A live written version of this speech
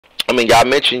I mean, y'all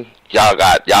mentioned y'all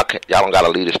don't got to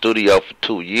leave the studio for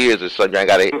 2 years or something. Y'all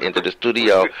got to enter the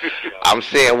studio. I'm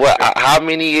saying, how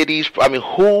many of these? I mean,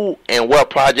 who and what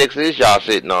projects is y'all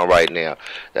sitting on right now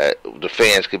that the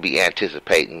fans could be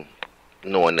anticipating,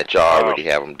 knowing that y'all already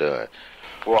have them done?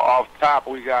 Well, off top,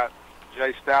 we got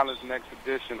J.Stalin's next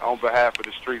edition, On Behalf of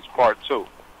the Streets Part 2.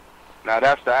 Now,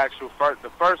 that's the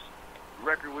first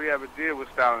record we ever did with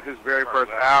Stalin, his very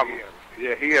first album.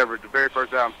 Yeah, the very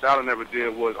first album Stalin ever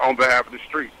did was On Behalf of the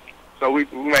Streets. So we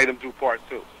made him do Part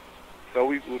 2. So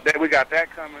we got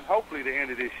that coming, hopefully the end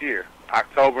of this year.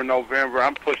 October, November,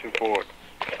 I'm pushing for it.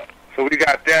 So we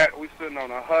got that. We sitting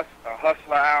on a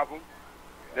Hustler album.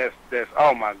 That's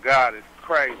oh my God, it's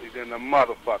crazy. Then the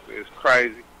motherfucker is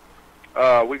crazy.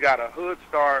 We got a Hood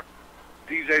Star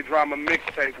DJ drama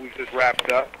mixtape we just wrapped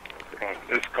up.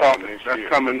 It's called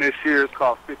coming this year. It's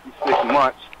called 56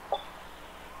 Months.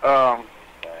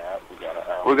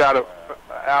 We got an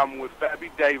album with Fabby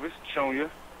Davis Jr.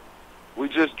 We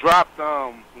just dropped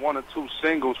 1 or 2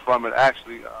 singles from it.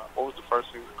 Actually, what was the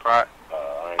first single? Cry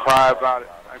About It.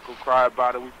 I ain't gonna cry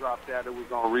about it. We dropped that. It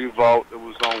was on Revolt. It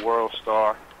was on World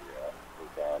Star.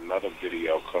 We got another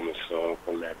video coming soon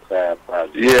from that Crab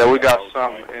project. Yeah, we got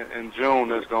something in June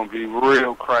that's gonna be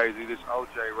real crazy. This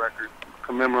OJ record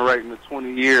commemorating the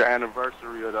 20-year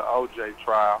anniversary of the OJ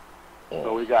trial.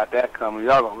 So we got that coming.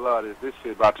 Y'all gonna love this. This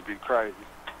shit about to be crazy.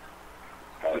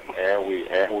 And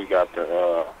we got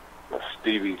the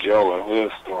Stevie Joe and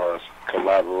Hood Stars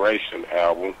collaboration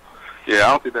album. Yeah, I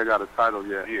don't think they got a title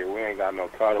yet. Yeah, we ain't got no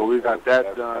title. But we got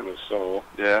that done. So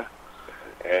yeah,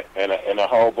 and a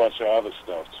whole bunch of other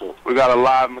stuff too. We got a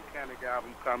live Mechanic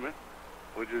album coming,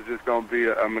 which is just gonna be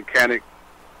a Mechanic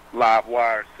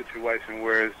Livewire situation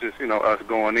where it's just us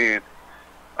going in,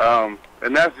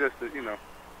 and that's just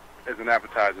as an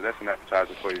appetizer. That's an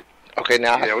appetizer for you. Okay,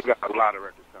 now yeah, we got a lot of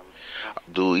records coming.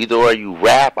 Do either of you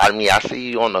rap? I mean, I see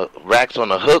you on the racks on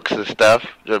the hooks and stuff.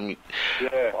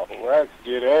 Yeah, racks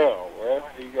get out, man.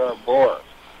 He got bored.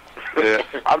 Yeah,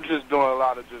 I'm just doing a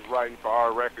lot of just writing for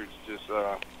our records. Just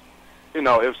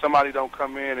if somebody don't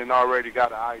come in and already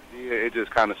got an idea, it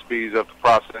just kind of speeds up the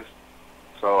process.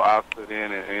 So I'll sit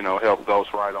in and help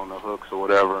ghostwrite on the hooks or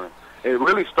whatever. And it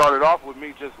really started off with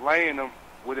me just laying them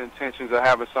with intentions of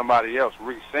having somebody else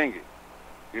re-sing it.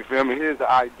 You feel me? Here's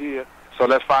the idea. So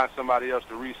let's find somebody else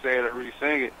to re-say it or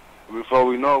re-sing it. And before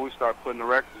we know it, we start putting the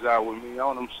records out with me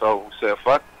on them. So we said,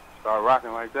 fuck it. Start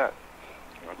rocking like that.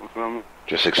 You feel me?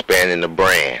 Just expanding the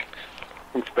brand.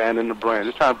 Expanding the brand.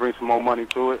 Just trying to bring some more money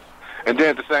to it. And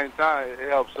then at the same time, it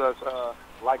helps us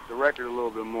like the record a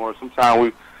little bit more.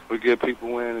 Sometimes we get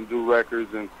people in and do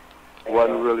records and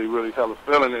wasn't really hella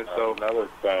feeling it. So another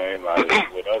thing, like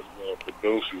with us being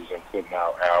producers and putting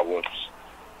out albums,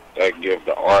 that give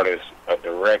the artist a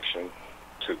direction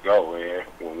to go in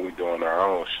when we doing our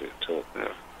own shit too.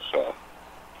 Yeah. So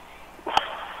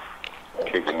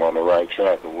keep them on the right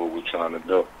track of what we're trying to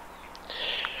do.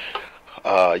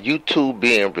 You two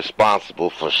being responsible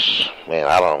for, man,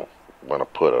 I don't want to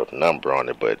put a number on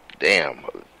it, but damn,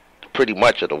 pretty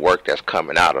much of the work that's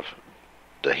coming out of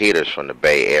the hitters from the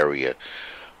Bay Area,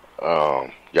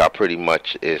 y'all pretty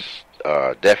much is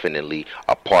definitely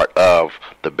a part of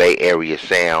the Bay Area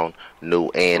sound, new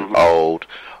and old.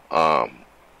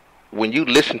 When you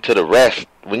listen to the rest,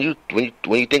 when you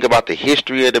think about the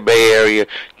history of the Bay Area,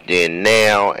 then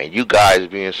now, and you guys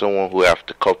being someone who have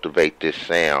to cultivate this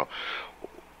sound,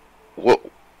 what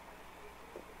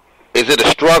is it a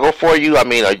struggle for you? I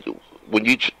mean, when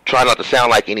you try not to sound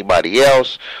like anybody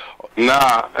else?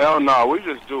 Nah, hell no. We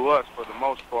just do us for the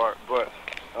most part. But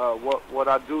what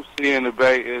I do see in the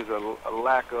Bay is a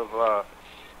lack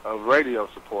of radio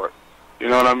support. You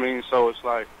know what I mean? So it's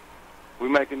like we're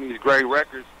making these great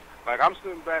records. Like we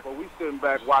sitting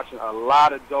back watching a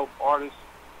lot of dope artists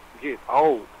get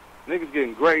old. Niggas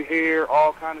getting gray hair,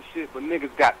 all kind of shit, but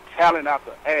niggas got talent out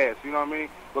the ass. You know what I mean?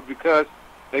 But because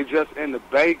they just in the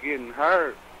Bay getting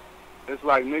heard, it's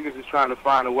like niggas is trying to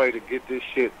find a way to get this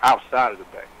shit outside of the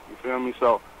Bay. You feel me?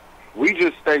 So we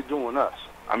just stay doing us.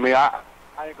 I mean, I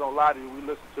ain't gonna lie to you. We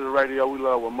listen to the radio. We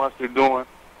love what Mustard doing,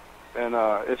 and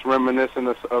it's reminiscent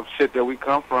of shit that we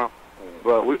come from.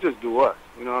 But we just do us.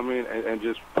 You know what I mean? And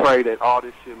just pray that all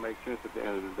this shit makes sense at the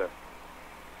end of the day.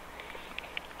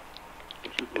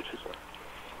 What you say?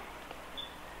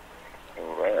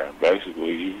 All right.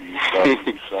 Basically, you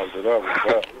summed it up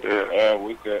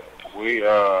with that.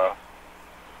 Yeah.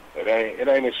 And it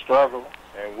ain't a struggle,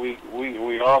 and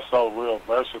we also real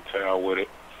versatile with it,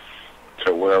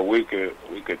 to where we could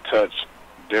touch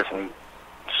different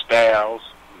styles.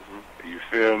 You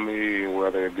feel me?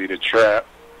 Whether it be the trap,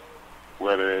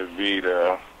 whether it be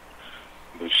the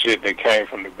the shit that came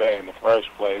from the Bay in the first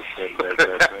place that's in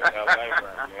L.A.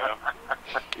 right now.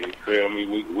 You feel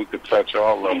me? We could touch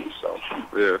all of them. So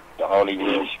Yeah. the only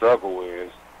real struggle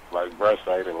is, like Bruce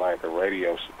said, like the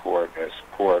radio support and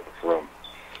support from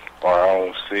our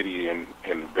own city in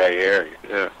the Bay Area.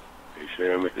 Yeah. You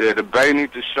feel me? Yeah, the Bay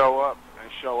need to show up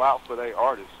and show out for their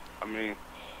artists. I mean,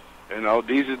 you know,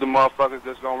 these are the motherfuckers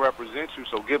that's gonna represent you.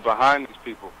 So get behind these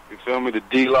people. You feel me? The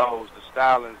D-Los, the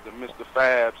Stalins, the Mr.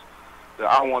 Fabs.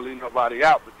 I don't want to leave nobody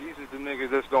out, but these are the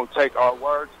niggas that's gonna take our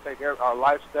words, take our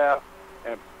lifestyle,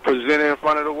 and present it in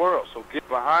front of the world. So get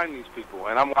behind these people.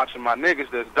 And I'm watching my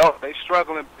niggas that's dope. They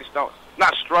struggling,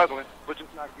 not struggling, but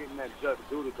just not getting that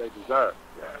due that they deserve.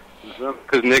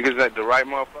 Because niggas, that the right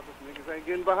motherfuckers, niggas ain't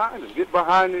getting behind them. Get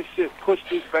behind this shit. Push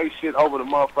this bass shit over the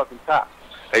motherfucking top.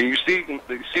 And you see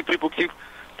people keep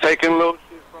taking little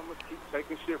shit from us, keep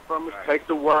taking shit from us, take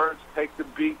the words, take the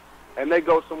beat, and they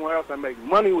go somewhere else and make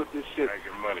money with this shit.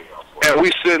 Making money off of And we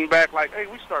sitting back like, hey,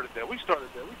 we started that. We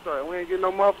ain't getting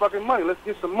no motherfucking money. Let's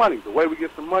get some money. The way we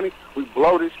get some money, we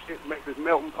blow this shit, make this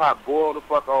melting pot boil the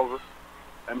fuck over,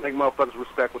 and make motherfuckers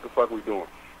respect what the fuck we doing.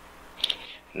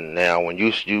 Now, when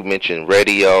you mentioned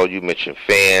radio, you mentioned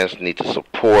fans need to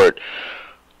support.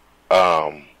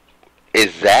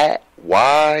 Is that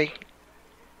why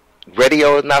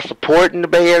radio is not supporting the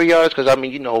Bay Area? Because, I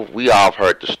mean, you know, we all have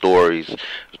heard the stories,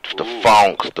 the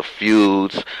funks, the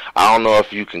feuds. I don't know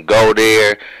if you can go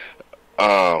there.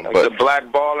 Like but the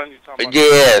blackballing, you talking about?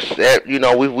 Yes, you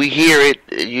know, we hear it.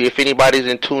 If anybody's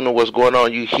in tune to what's going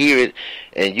on, you hear it.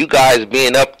 And you guys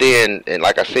being up there and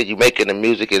like I said, you making the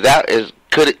music,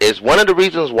 is one of the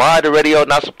reasons why the radio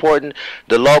not supporting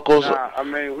the locals? Nah, I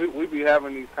mean, we be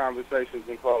having these conversations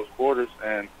in close quarters,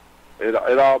 and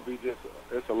it all be just,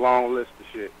 it's a long list of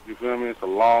shit. You feel me? It's a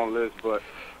long list, but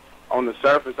on the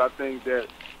surface, I think that,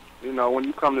 you know, when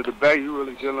you come to the Bay, you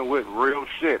really dealing with real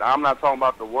shit. I'm not talking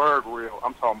about the word real.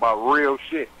 I'm talking about real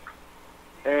shit.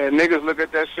 And niggas look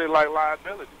at that shit like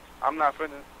liabilities. I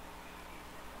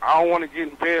don't want to get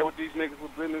in bed with these niggas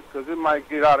with business because it might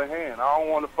get out of hand. I don't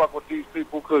want to fuck with these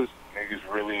people because niggas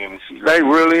really in the street. They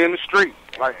really in the street.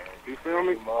 Like, you feel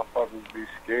me? Motherfuckers be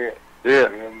scared. Yeah. You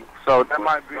feel me? So that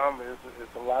might be.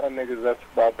 It's a lot of niggas that's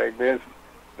about their business.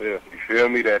 Yeah. You feel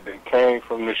me? That they came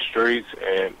from the streets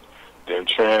and then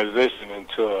transition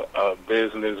into a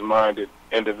business-minded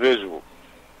individual.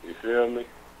 You feel me?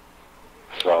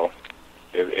 So,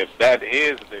 if that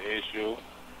is the issue,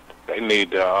 they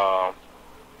need to,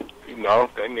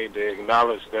 they need to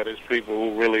acknowledge that it's people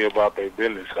who really about their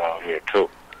business out here too.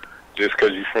 Just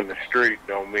because you're from the street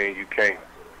don't mean you can't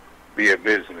be a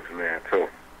businessman too.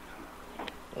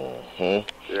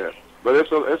 Mm-hmm. Yeah. But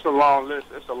it's a long list.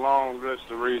 It's a long list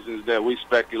of reasons that we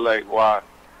speculate why,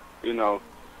 you know,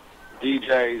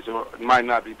 DJs might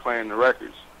not be playing the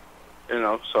records, you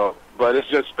know, so, but it's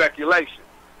just speculation,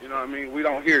 you know what I mean? We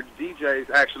don't hear DJs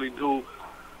actually do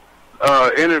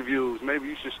interviews. Maybe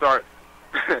you should start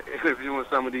interviewing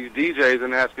some of these DJs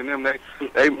and asking them, they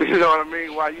you know what I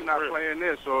mean, why you not playing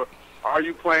this, or are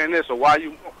you playing this, or why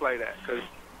you won't play that, because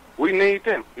we need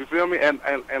them, you feel me? And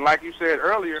like you said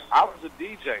earlier, I was a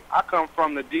DJ. I come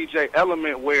from the DJ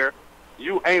element where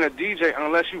you ain't a DJ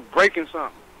unless you breaking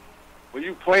something. When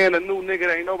you playing a new nigga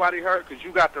that ain't nobody heard because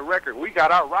you got the record, we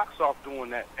got our rocks off doing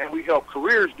that, and we helped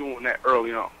careers doing that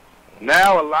early on.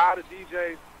 Now a lot of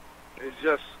DJs, it's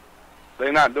just, they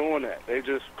not doing that. They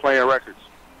just playing records.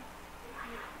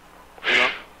 You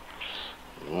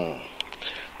know?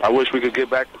 I wish we could get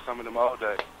back to some of them old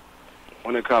days.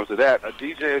 When it comes to that, a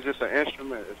DJ is just an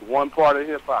instrument. It's one part of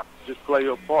hip-hop. Just play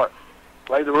your part.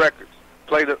 Play the records.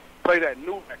 Play that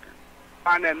new record.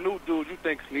 Find that new dude you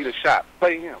think need a shot.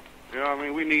 Play him. You know what I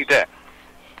mean? We need that.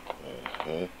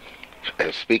 Mm-hmm.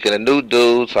 And speaking of new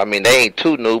dudes, I mean, they ain't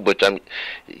too new, but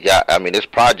this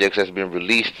project that's been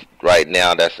released right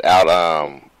now that's out,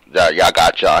 y'all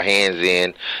got y'all hands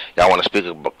in. Y'all want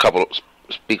to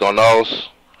speak on those?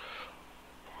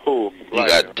 Who? You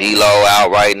got D-Lo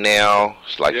out right now.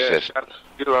 It's like yeah, you said. shout out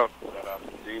to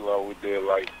D-Lo. We did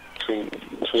like two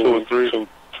or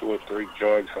three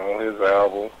joints on his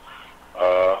album.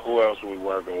 Who else we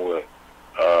working with?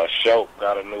 Shelp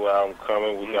got a new album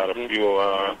coming. We got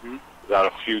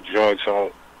a few joints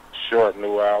on short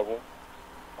new album.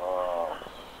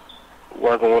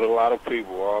 Working with a lot of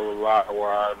people, all the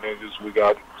Livewire niggas. We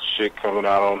got shit coming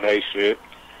out on they shit.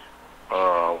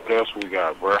 What else we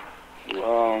got, bro?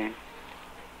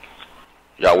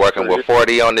 Y'all working with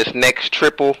 40 on this next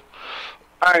triple?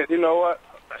 You know what?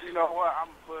 I'm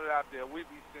gonna put it out there. We be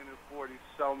sending 40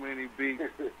 so many beats.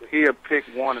 He'll pick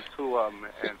one or two of them,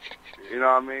 and you know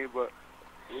what I mean. But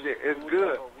it's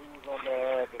good. We was on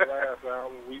the last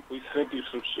album. We sent him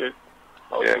some shit.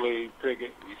 Hopefully he pick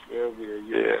it. You feel me? Or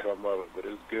use some of it, but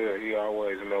it's good. He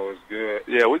always know it's good.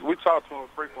 Yeah, we talk to him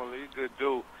frequently. He's a good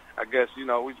dude. I guess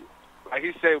like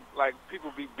he said, like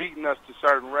people be beating us to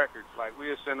certain records. Like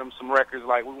we'll send him some records.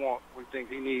 Like we think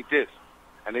he need this,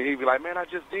 and then he'd be like, man, I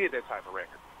just did that type of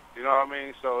record. You know what I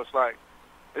mean? So it's like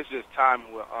it's just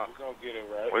timing with us. We're gonna get it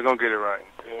right. We're gonna get it right.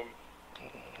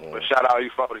 But shout out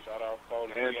you, Philthy. Shout out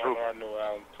Politi. He on our new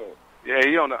album too. Yeah,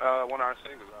 he on one of our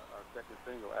singles, our second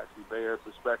single, actually,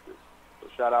 Bearfaced. So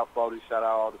shout out Politi, shout out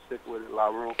all the Sick With It, La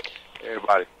Room,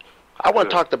 everybody. I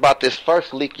want to talk about this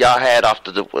first leak y'all had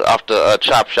after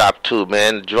Chop Shop 2,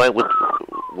 man. The joint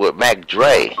with Mac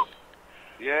Dre.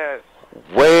 Yes.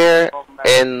 Where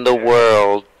in the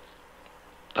world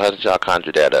how did y'all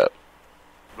conjure that up?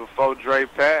 Before Dre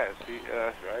passed,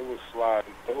 Dre was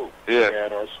sliding through. Yeah. We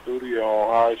had our studio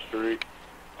on High Street.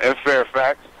 In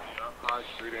Fairfax. High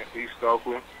Street in East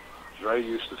Oakland. Dre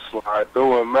used to slide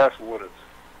through and mess with us.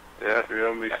 Yeah. You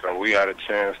feel me? So we had a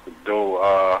chance to do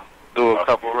a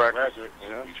couple records.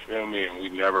 Yeah. You feel me? And we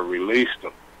never released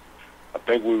them. I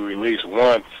think we released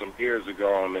one some years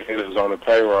ago on the Hitters on the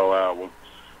Payroll album,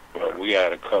 but we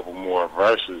had a couple more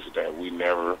verses that we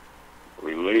never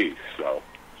released. So,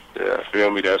 yeah,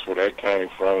 feel me? That's where that came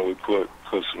from. We put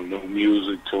some new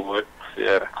music to it.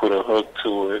 Yeah, put a hook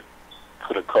to it.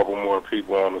 Put a couple more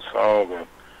people on the song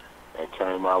and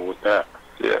came out with that.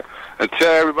 Yeah, and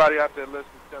tell everybody out there listening,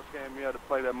 tell Camille to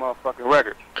play that motherfucking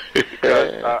record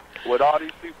because with all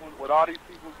these people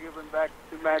giving back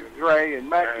to Mac Dre and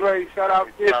Mac Dre, shout out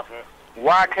this.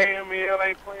 Why KML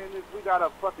ain't playing this? We got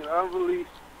a fucking unreleased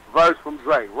verse from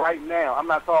Dre right now. I'm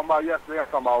not talking about yesterday. I'm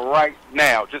talking about right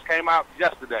now. Just came out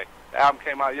yesterday. The album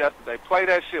came out yesterday. Play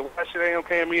that shit. Why that shit ain't on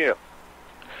KML?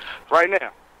 Right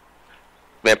now.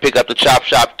 Man, pick up the Chop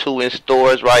Shop 2 in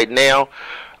stores right now.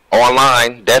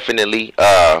 Online, definitely.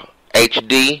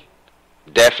 HD,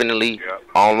 definitely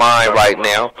online right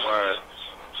now.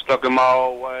 Stuck in My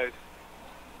Old Ways.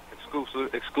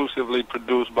 Exclusively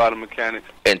produced by the Mekanix.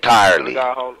 Entirely.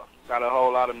 Got a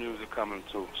whole lot of music coming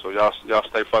too. So y'all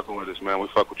stay fucking with us, man. We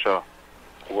fuck with y'all.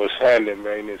 What's happening,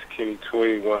 man? It's Kenny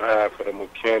Tweed, one half of the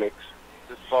Mekanix.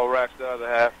 This 4 Racks, the other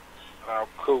half. I'm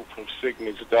Coop from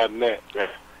Sickness.net, man.